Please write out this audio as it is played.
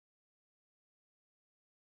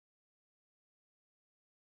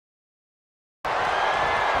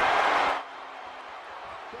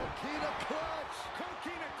Coquina clutch.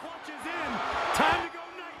 Coquina clutches in. Time to go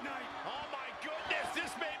night-night. Oh, my goodness.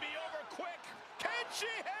 This may be over quick. Can she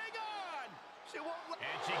hang on? She won't let...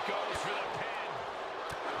 And she goes for the pin.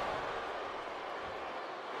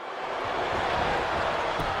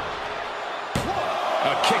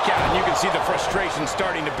 A kick out, and you can see the frustration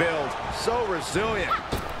starting to build. So resilient.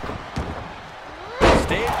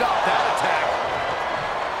 Staved off that attack.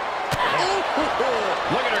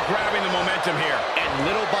 Look at her grabbing the momentum here. And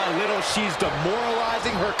little by little, she's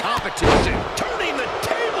demoralizing her competition. Turning the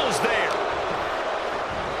tables there.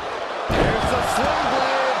 There's the sling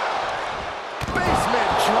blade.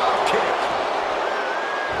 Basement drop kick.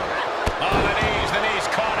 Oh, the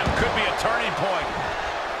knees caught him. Could be a turning point.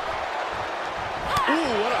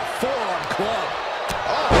 Ooh, what a forearm club.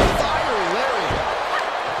 Oh, fiery lariat.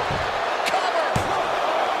 Cover.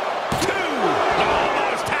 Two.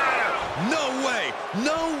 Almost had her. No way.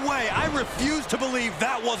 No way. I refuse to believe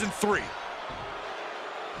that wasn't 3.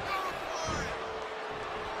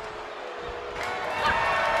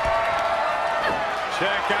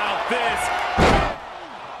 Check out this.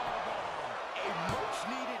 A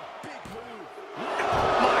much-needed big move.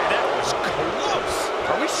 My, that was close.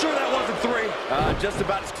 Are we sure that wasn't 3? Just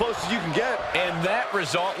about as close as you can get. And that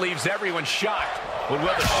result leaves everyone shocked. But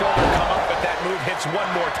will the shoulder come up if that move hits one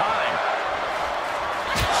more time?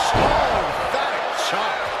 Oh, emphatic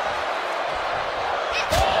chop.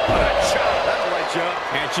 What a chop. That's the right chop.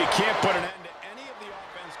 And she can't put an end to any of the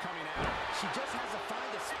offense coming at her. She just has to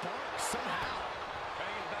find a spark somehow.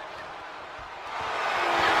 Bang it back.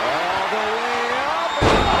 All the way up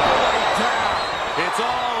and all the way down. It's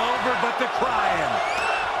all over but the crying.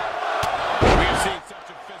 We've seen such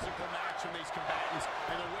a physical match from these combatants,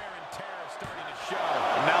 and the wear and tear is starting to show.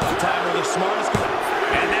 And now's the time where the smartest come out.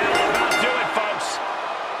 And that'll about do it, folks.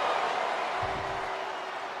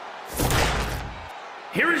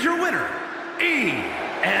 Here is your winner,